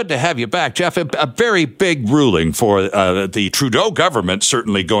 Sterling. Good to have you back, Jeff. A very big ruling for the Trudeau government,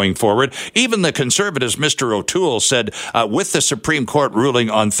 certainly going forward. Even the Conservatives, Mr. O'Toole, said with the Supreme Court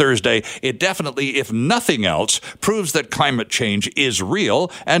ruling on Thursday, it definitely, if nothing else, proves that climate change is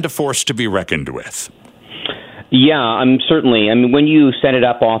real and a force to be reckoned with. Yeah, certainly. I mean, when you set it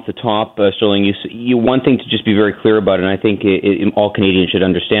up off the top, Sterling, you one thing to just be very clear about, and I think all Canadians should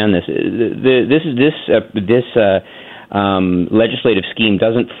understand this. This legislative scheme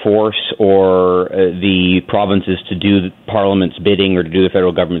doesn't force the provinces to do Parliament's bidding or to do the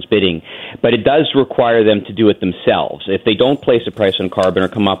federal government's bidding, but it does require them to do it themselves. If they don't place a price on carbon or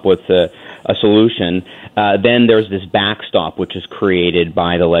come up with a solution, then there's this backstop which is created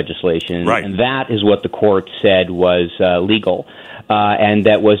by the legislation, right. And that is what the court said was legal. And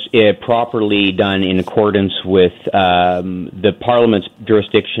that was properly done in accordance with the Parliament's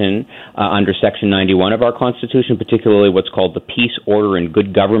jurisdiction under Section 91 of our Constitution, particularly what's called the Peace, Order, and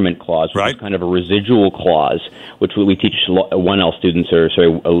Good Government Clause, which right. is kind of a residual clause, which we teach 1L students,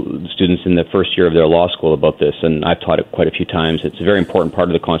 students in the first year of their law school about this, and I've taught it quite a few times. It's a very important part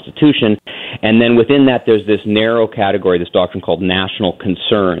of the Constitution. And then within that, there's this narrow category, this doctrine called national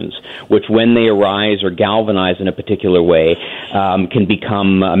concerns, which when they arise or galvanize in a particular way, can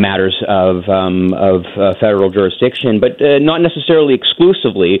become matters of federal jurisdiction, but not necessarily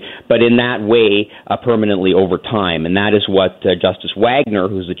exclusively, but in that way permanently over time. And that is what Justice Wagner,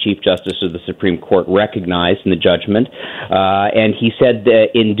 who's the Chief Justice of the Supreme Court, recognized in the judgment. And he said that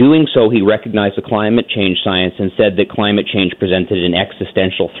in doing so, he recognized the climate change science and said that climate change presented an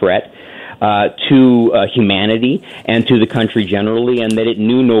existential threat to humanity and to the country generally, and that it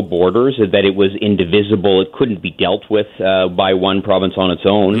knew no borders, that it was indivisible, it couldn't be dealt with by one province on its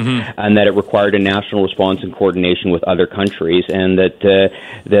own, and that it required a national response in coordination with other countries, and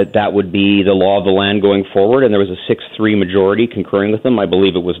that would be the law of the land going forward. And there was a 6-3 majority concurring with them. I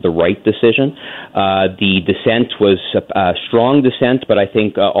believe it was the right decision. The dissent was a strong dissent, but I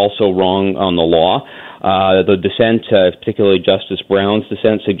think also wrong on the law. The dissent, particularly Justice Brown's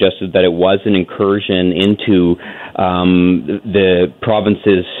dissent, suggested that it was was an incursion into the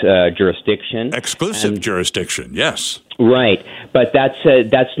province's jurisdiction. Exclusive jurisdiction, yes. Right, but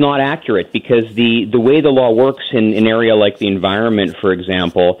that's not accurate, because the way the law works in an area like the environment, for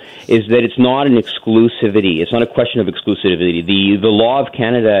example, is that it's not an exclusivity. It's not a question of exclusivity. The law of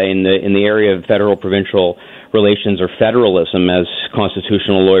Canada in the area of federal-provincial relations, or federalism, as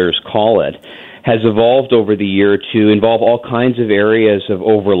constitutional lawyers call it, has evolved over the year to involve all kinds of areas of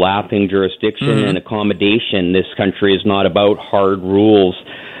overlapping jurisdiction and accommodation. This country is not about hard rules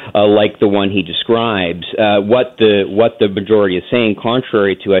like the one he describes. What the majority is saying,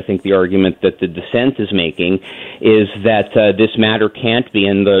 contrary to, I think, the argument that the dissent is making, is that this matter can't be,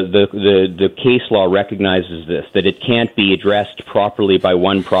 and the case law recognizes this, that it can't be addressed properly by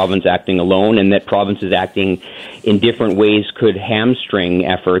one province acting alone, and that provinces acting in different ways could hamstring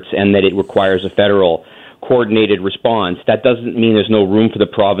efforts, and that it requires a federal coordinated response. That doesn't mean there's no room for the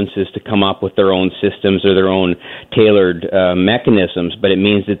provinces to come up with their own systems or their own tailored mechanisms, but it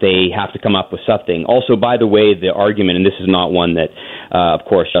means that they have to come up with something. Also, by the way, the argument, and this is not one that, of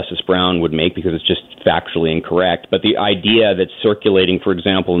course, Justice Brown would make because it's just factually incorrect, but the idea that's circulating, for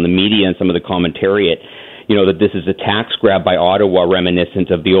example, in the media and some of the commentariat, that this is a tax grab by Ottawa reminiscent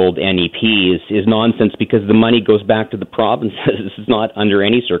of the old NEP is nonsense, because the money goes back to the provinces. This is not under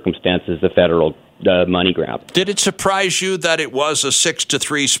any circumstances the federal money grab. Did it surprise you that it was a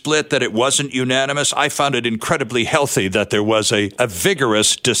 6-3 split, that it wasn't unanimous? I found it incredibly healthy that there was a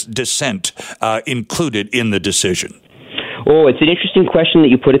vigorous dissent included in the decision. Oh, it's an interesting question that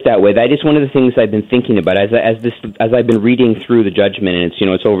you put it that way. That is one of the things I've been thinking about as I've been reading through the judgment, and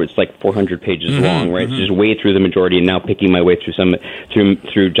it's like 400 pages long, right? It's just way through the majority, and now picking my way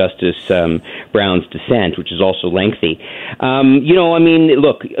through Justice Brown's dissent, which is also lengthy.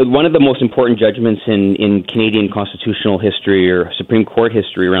 Look, one of the most important judgments in Canadian constitutional history or Supreme Court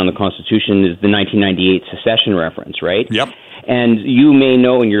history around the Constitution is the 1998 secession reference, right? Yep. And you may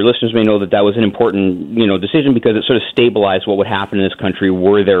know, and your listeners may know, that was an important, decision, because it sort of stabilized what would happen in this country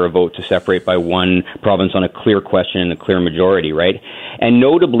were there a vote to separate by one province on a clear question and a clear majority, right? And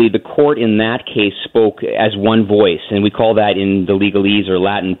notably, the court in that case spoke as one voice, and we call that in the legalese or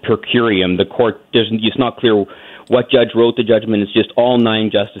Latin per curiam. The court, it's not clear what judge wrote the judgment. It's just all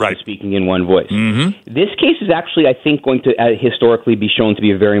 9 justices speaking in one voice. This case is actually, I think, going to historically be shown to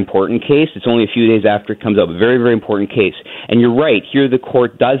be a very important case. It's only a few days after it comes up. A very, very important case. And you're right. Here the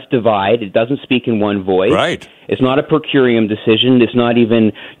court does divide. It doesn't speak in one voice. Right. It's not a per curiam decision. It's not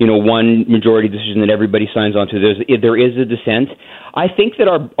even, one majority decision that everybody signs on to. There is a dissent. I think that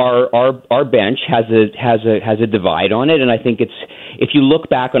our bench has a divide on it, and I think if you look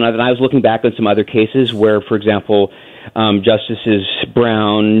back on it, and I was looking back on some other cases where, for example, Justices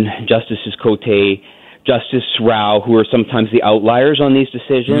Brown, Justices Cote, Justice Rao, who are sometimes the outliers on these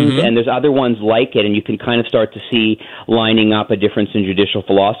decisions, and there's other ones like it, and you can kind of start to see lining up a difference in judicial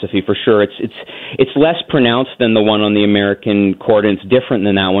philosophy for sure. It's less pronounced than the one on the American court, and it's different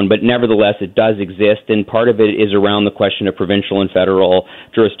than that one, but nevertheless it does exist, and part of it is around the question of provincial and federal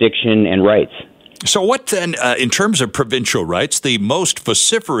jurisdiction and rights. So what then, in terms of provincial rights, the most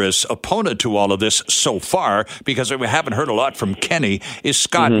vociferous opponent to all of this so far, because we haven't heard a lot from Kenney, is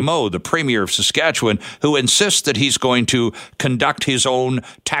Scott Moe, the Premier of Saskatchewan, who insists that he's going to conduct his own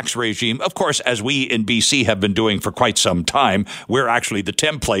tax regime. Of course, as we in BC have been doing for quite some time, we're actually the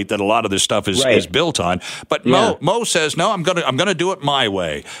template that a lot of this stuff is built on. But Moe says, no, I'm going to do it my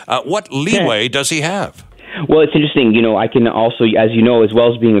way. What leeway does he have? Well, it's interesting. I can also, as you know, as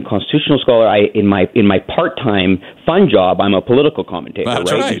well as being a constitutional scholar, in my part-time fun job, I'm a political commentator.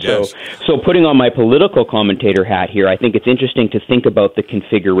 That's right. So putting on my political commentator hat here, I think it's interesting to think about the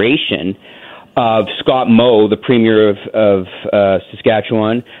configuration of Scott Moe, the Premier of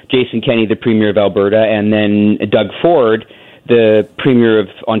Saskatchewan, Jason Kenney, the Premier of Alberta, and then Doug Ford, the Premier of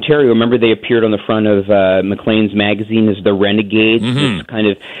Ontario. Remember, they appeared on the front of Maclean's magazine as the Renegades.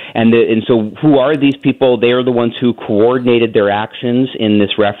 And so who are these people? They are the ones who coordinated their actions in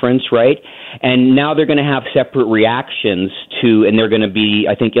this reference, right? And now they're going to have separate reactions to, and they're going to be,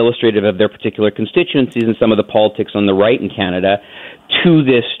 I think, illustrative of their particular constituencies and some of the politics on the right in Canada, to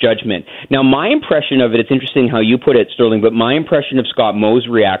this judgment. Now, my impression of it, it's interesting how you put it, Sterling, but my impression of Scott Moe's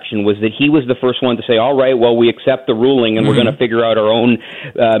reaction was that he was the first one to say, all right, well, we accept the ruling, and we're going to figure out our own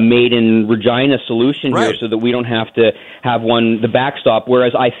made in Regina solution here so that we don't have to have the backstop,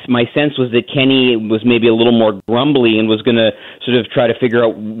 whereas my sense was that Kenney was maybe a little more grumbly and was going to sort of try to figure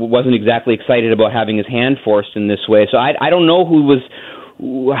out, wasn't exactly excited about having his hand forced in this way. So I don't know who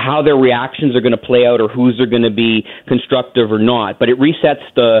how their reactions are going to play out or whose are going to be constructive or not. But it resets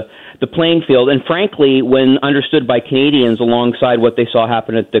the playing field. And frankly, when understood by Canadians alongside what they saw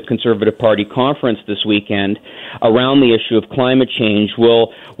happen at the Conservative Party conference this weekend around the issue of climate change,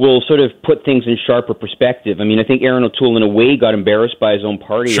 will sort of put things in sharper perspective. I mean, I think Erin O'Toole, in a way, got embarrassed by his own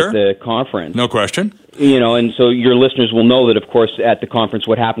party at the conference. No question. And so your listeners will know that, of course, at the conference,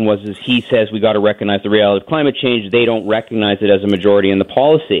 what happened was he says we got to recognize the reality of climate change. They don't recognize it as a majority in the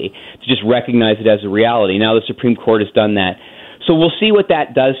policy, to just recognize it as a reality. Now the Supreme Court has done that. So we'll see what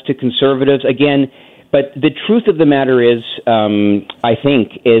that does to Conservatives. Again, but the truth of the matter is, I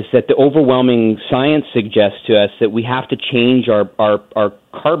think, is that the overwhelming science suggests to us that we have to change our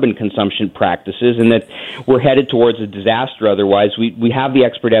carbon consumption practices and that we're headed towards a disaster otherwise. We have the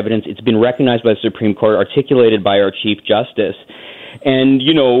expert evidence. It's been recognized by the Supreme Court, articulated by our Chief Justice. And,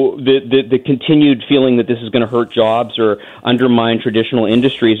 the continued feeling that this is going to hurt jobs or undermine traditional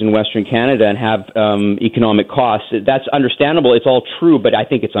industries in Western Canada and have economic costs, that's understandable. It's all true, but I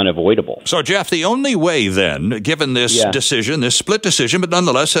think it's unavoidable. So, Jeff, the only way then, given this decision, this split decision, but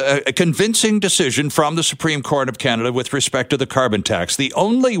nonetheless a convincing decision from the Supreme Court of Canada with respect to the carbon tax, the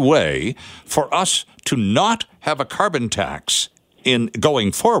only way for us to not have a carbon tax in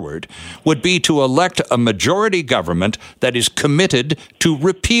going forward would be to elect a majority government that is committed to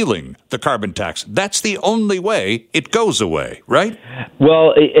repealing the carbon tax. That's the only way it goes away, right?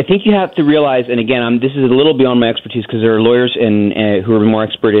 Well, I think you have to realize, and again, this is a little beyond my expertise because there are lawyers who are more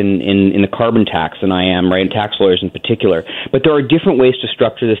expert in the carbon tax than I am, right? And tax lawyers in particular. But there are different ways to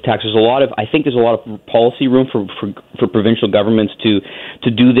structure this tax. I think there's a lot of policy room for provincial governments to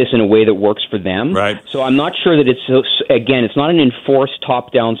do this in a way that works for them. Right. So I'm not sure that it's not an enforced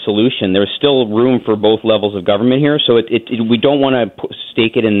top-down solution. There's still room for both levels of government here, so we don't want to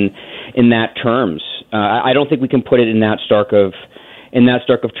stake it in that terms. I don't think we can put it in that stark of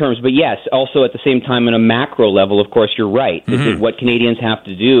terms. But yes, also at the same time, on a macro level, of course, you're right. Mm-hmm. What Canadians have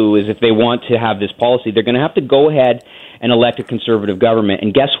to do is, if they want to have this policy, they're going to have to go ahead and elect a Conservative government.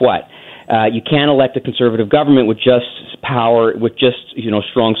 And guess what? You can't elect a Conservative government with just power, with just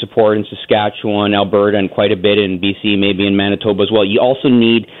strong support in Saskatchewan, Alberta, and quite a bit in BC, maybe in Manitoba as well. You also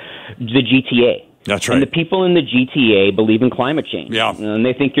need the GTA. That's right. And the people in the GTA believe in climate change. Yeah. And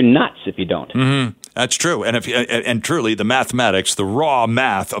they think you're nuts if you don't. Mm-hmm. That's true. And truly, the mathematics, the raw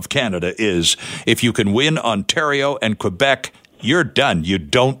math of Canada is, if you can win Ontario and Quebec, you're done. You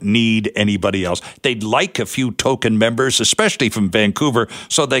don't need anybody else. They'd like a few token members, especially from Vancouver,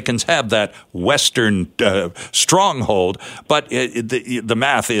 so they can have that Western stronghold. But the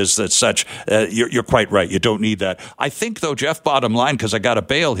math is that such. You're quite right. You don't need that. I think, though, Jeff, bottom line, because I got a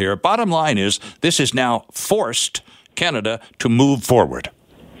bail here, bottom line is this is now forced Canada to move forward.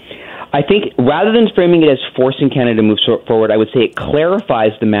 I think rather than framing it as forcing Canada to move forward, I would say it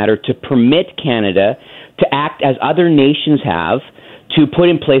clarifies the matter to permit Canada to act as other nations have, to put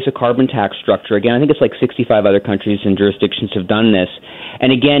in place a carbon tax structure. Again, I think it's like 65 other countries and jurisdictions have done this.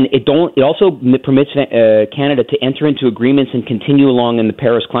 And again, it also permits Canada to enter into agreements and continue along in the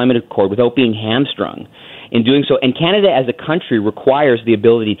Paris Climate Accord without being hamstrung in doing so. And Canada as a country requires the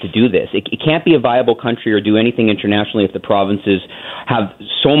ability to do this. It can't be a viable country or do anything internationally if the provinces have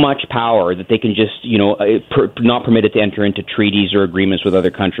so much power that they can just, not permitted to enter into treaties or agreements with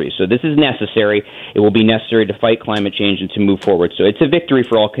other countries. So this is necessary. It will be necessary to fight climate change and to move forward. So it's a victory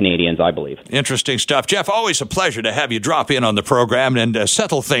for all Canadians, I believe. Interesting stuff. Jeff, always a pleasure to have you drop in on the program and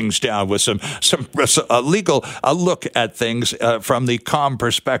settle things down with some legal look at things from the calm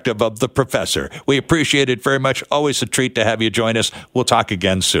perspective of the professor. We appreciate it very much. Always a treat to have you join us. We'll talk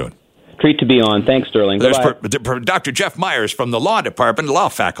again soon. Treat to be on. Thanks, Sterling. There's Dr. Jeff Myers from the Law Department, Law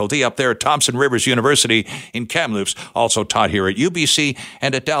Faculty up there at Thompson Rivers University in Kamloops, also taught here at UBC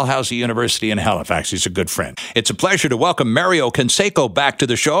and at Dalhousie University in Halifax. He's a good friend. It's a pleasure to welcome Mario Canseco back to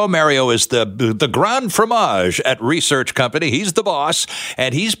the show. Mario is the grand fromage at Research Company. He's the boss,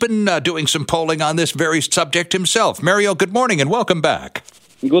 and he's been doing some polling on this very subject himself. Mario, good morning and welcome back.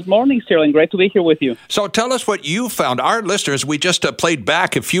 Good morning, Sterling. Great to be here with you. So tell us what you found. Our listeners, we just played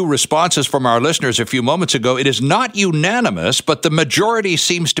back a few responses from our listeners a few moments ago. It is not unanimous, but the majority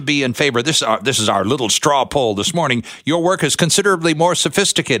seems to be in favor. This is our little straw poll this morning. Your work is considerably more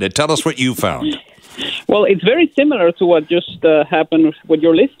sophisticated. Tell us what you found. Well, it's very similar to what just happened with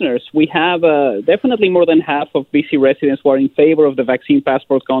your listeners. We have definitely more than half of BC residents who are in favor of the vaccine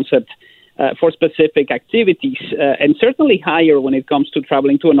passport concept for specific activities, and certainly higher when it comes to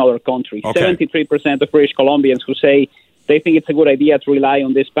traveling to another country. Okay. 73% of British Columbians who say they think it's a good idea to rely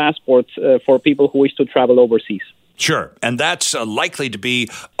on this passport for people who wish to travel overseas. Sure, and that's likely to be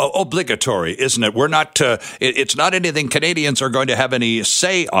obligatory, isn't it? We're not. It's not anything Canadians are going to have any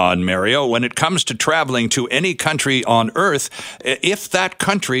say on, Mario. When it comes to traveling to any country on Earth, if that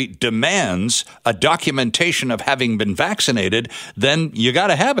country demands a documentation of having been vaccinated, then you got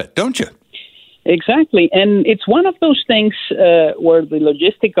to have it, don't you? Exactly. And it's one of those things where the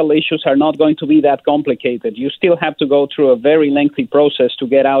logistical issues are not going to be that complicated. You still have to go through a very lengthy process to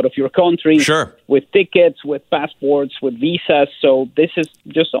get out of your country. Sure. With tickets, with passports, with visas. So this is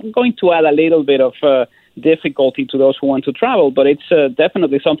just going to add a little bit of difficulty to those who want to travel, but it's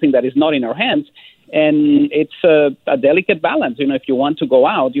definitely something that is not in our hands. And it's a delicate balance. You know, if you want to go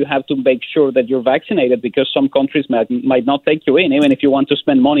out, you have to make sure that you're vaccinated because some countries might not take you in, even if you want to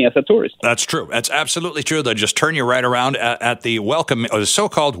spend money as a tourist. That's true. That's absolutely true. They'll just turn you right around at the the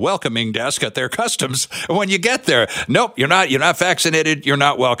so-called welcoming desk at their customs when you get there. Nope, you're not vaccinated. You're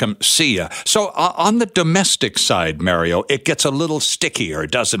not welcome. See ya. So on the domestic side, Mario, it gets a little stickier,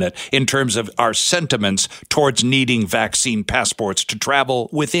 doesn't it, in terms of our sentiments towards needing vaccine passports to travel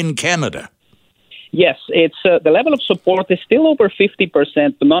within Canada? Yes, it's the level of support is still over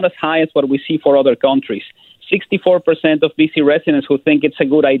 50%, but not as high as what we see for other countries. 64% of BC residents who think it's a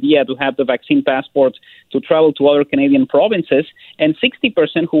good idea to have the vaccine passport to travel to other Canadian provinces, and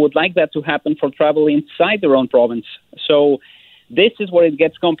 60% who would like that to happen for travel inside their own province. So this is where it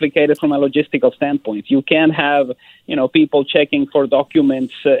gets complicated from a logistical standpoint. You can't have, people checking for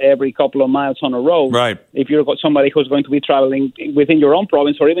documents every couple of miles on a road. Right. If you're somebody who's going to be traveling within your own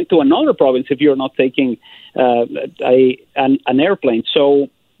province or even to another province if you're not taking an airplane. So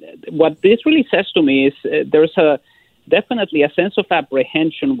what this really says to me is there's definitely a sense of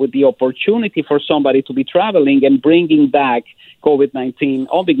apprehension with the opportunity for somebody to be traveling and bringing back COVID-19,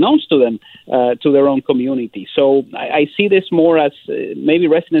 unbeknownst to them, to their own community. So I see this more as maybe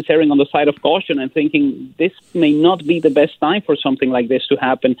residents erring on the side of caution and thinking this may not be the best time for something like this to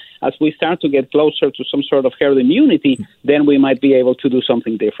happen. As we start to get closer to some sort of herd immunity, then we might be able to do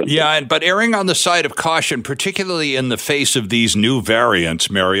something different. Yeah, but erring on the side of caution, particularly in the face of these new variants,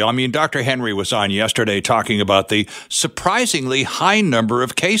 Mario. I mean, Dr. Henry was on yesterday talking about the surprisingly high number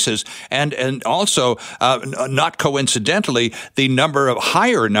of cases and also, not coincidentally, the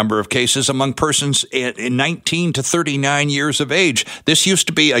higher number of cases among persons in 19 to 39 years of age. This used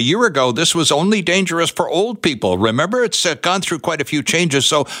to be a year ago. This was only dangerous for old people. Remember, it's gone through quite a few changes.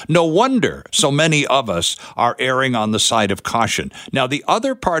 So no wonder so many of us are erring on the side of caution. Now, the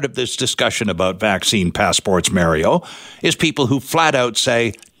other part of this discussion about vaccine passports, Mario, is people who flat out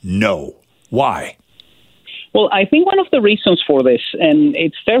say no. Why? Well, I think one of the reasons for this, and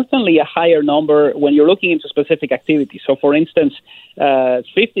it's certainly a higher number when you're looking into specific activities. So, for instance,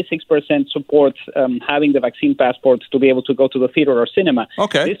 56% support having the vaccine passport to be able to go to the theater or cinema.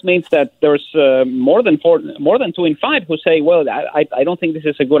 Okay. This means that there's more than 2 in 5 who say, well, I don't think this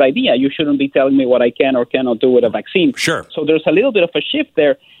is a good idea. You shouldn't be telling me what I can or cannot do with a vaccine. Sure. So there's a little bit of a shift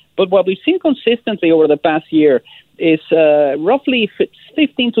there. But what we've seen consistently over the past year is roughly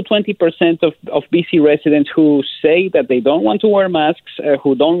 15 to 20% of BC residents who say that they don't want to wear masks,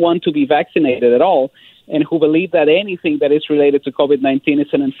 who don't want to be vaccinated at all, and who believe that anything that is related to COVID-19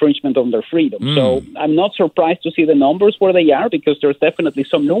 is an infringement on their freedom. So I'm not surprised to see the numbers where they are because there's definitely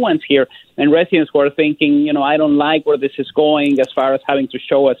some nuance here. And residents who are thinking, I don't like where this is going as far as having to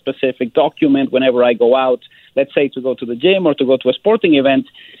show a specific document whenever I go out, let's say to go to the gym or to go to a sporting event.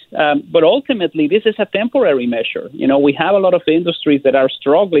 But ultimately, this is a temporary measure. We have a lot of industries that are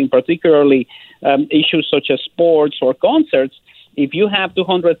struggling, particularly issues such as sports or concerts. If you have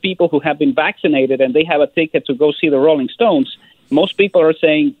 200 people who have been vaccinated and they have a ticket to go see the Rolling Stones, most people are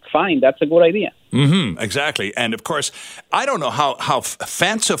saying, fine, that's a good idea. Exactly. And of course, I don't know how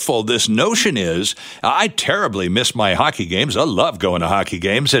fanciful this notion is. I terribly miss my hockey games. I love going to hockey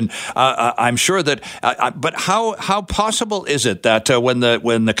games. And I'm sure that, but how possible is it that when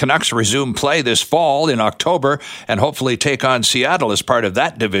the Canucks resume play this fall in October and hopefully take on Seattle as part of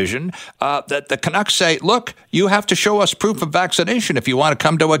that division, that the Canucks say, look, you have to show us proof of vaccination if you want to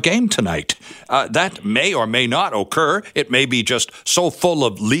come to a game tonight. That may or may not occur. It may be just so full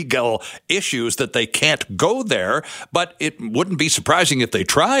of legal issues that they can't go there, but it wouldn't be surprising if they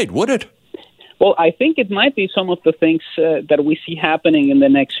tried, would it? Well, I think it might be some of the things that we see happening in the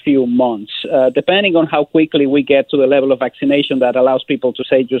next few months, depending on how quickly we get to the level of vaccination that allows people to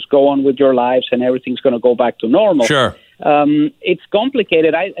say, just go on with your lives and everything's going to go back to normal. Sure. It's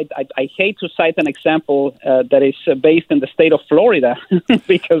complicated. I hate to cite an example that is based in the state of Florida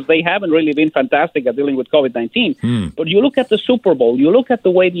because they haven't really been fantastic at dealing with COVID-19. But you look at the Super Bowl, you look at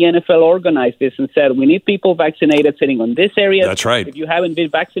the way the NFL organized this and said, we need people vaccinated sitting on this area. That's right. If you haven't been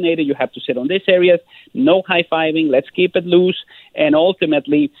vaccinated, you have to sit on this area. No high-fiving. Let's keep it loose. And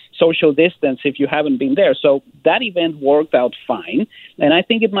ultimately, social distance if you haven't been there. So that event worked out fine. And I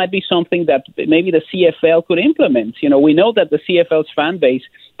think it might be something that maybe the CFL could implement. You know, we know that the CFL's fan base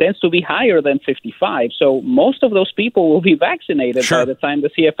tends to be higher than 55. So most of those people will be vaccinated by the time the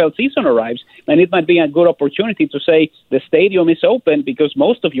CFL season arrives. And it might be a good opportunity to say the stadium is open because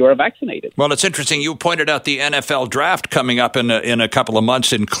most of you are vaccinated. Well, it's interesting. You pointed out the NFL draft coming up in a couple of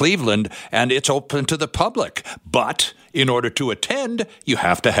months in Cleveland, and it's open to the public. But in order to attend, you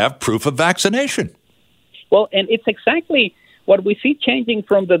have to have proof of vaccination. Well, and it's exactly what we see changing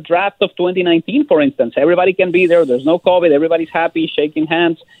from the draft of 2019, for instance. Everybody can be there. There's no COVID. Everybody's happy, shaking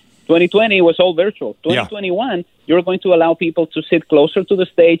hands. 2020 was all virtual. 2021, you're going to allow people to sit closer to the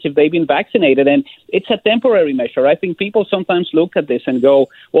stage if they've been vaccinated. And it's a temporary measure. I think people sometimes look at this and go,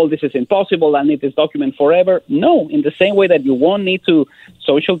 well, this is impossible. I need this document forever. No, in the same way that you won't need to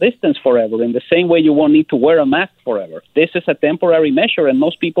social distance forever, in the same way you won't need to wear a mask forever. This is a temporary measure, and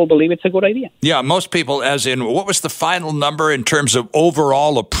most people believe it's a good idea. Yeah, most people, as in, what was the final number in terms of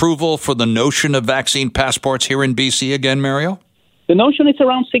overall approval for the notion of vaccine passports here in BC again, Mario? The notion is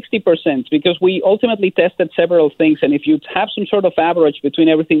around 60% because we ultimately tested several things, and if you have some sort of average between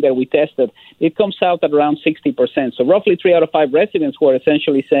everything that we tested, it comes out at around 60%. So roughly 3 out of 5 residents were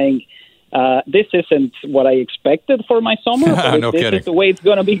essentially saying, this isn't what I expected for my summer, but if this is the way it's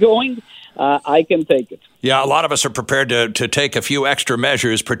going to be going, I can take it. Yeah, a lot of us are prepared to take a few extra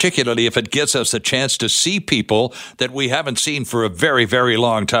measures, particularly if it gives us a chance to see people that we haven't seen for a very, very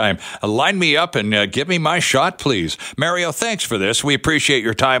long time. Line me up and give me my shot, please. Mario, thanks for this. We appreciate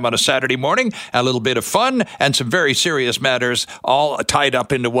your time on a Saturday morning, a little bit of fun, and some very serious matters all tied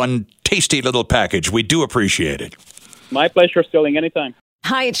up into one tasty little package. We do appreciate it. My pleasure, Sterling, anytime.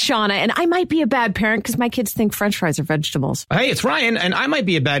 Hi, it's Shauna, and I might be a bad parent because my kids think French fries are vegetables. Hey, it's Ryan, and I might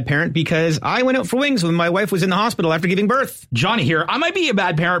be a bad parent because I went out for wings when my wife was in the hospital after giving birth. Johnny here. I might be a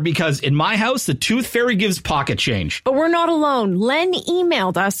bad parent because in my house, the tooth fairy gives pocket change. But we're not alone. Len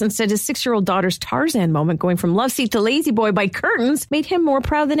emailed us and said his 6-year-old daughter's Tarzan moment going from love seat to lazy boy by curtains made him more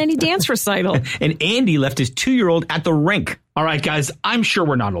proud than any dance recital. And Andy left his 2-year-old at the rink. All right, guys, I'm sure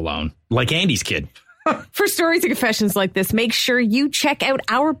we're not alone. Like Andy's kid. For stories and confessions like this, make sure you check out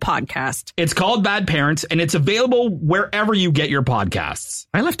our podcast. It's called Bad Parents, and it's available wherever you get your podcasts.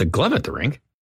 I left a glove at the rink.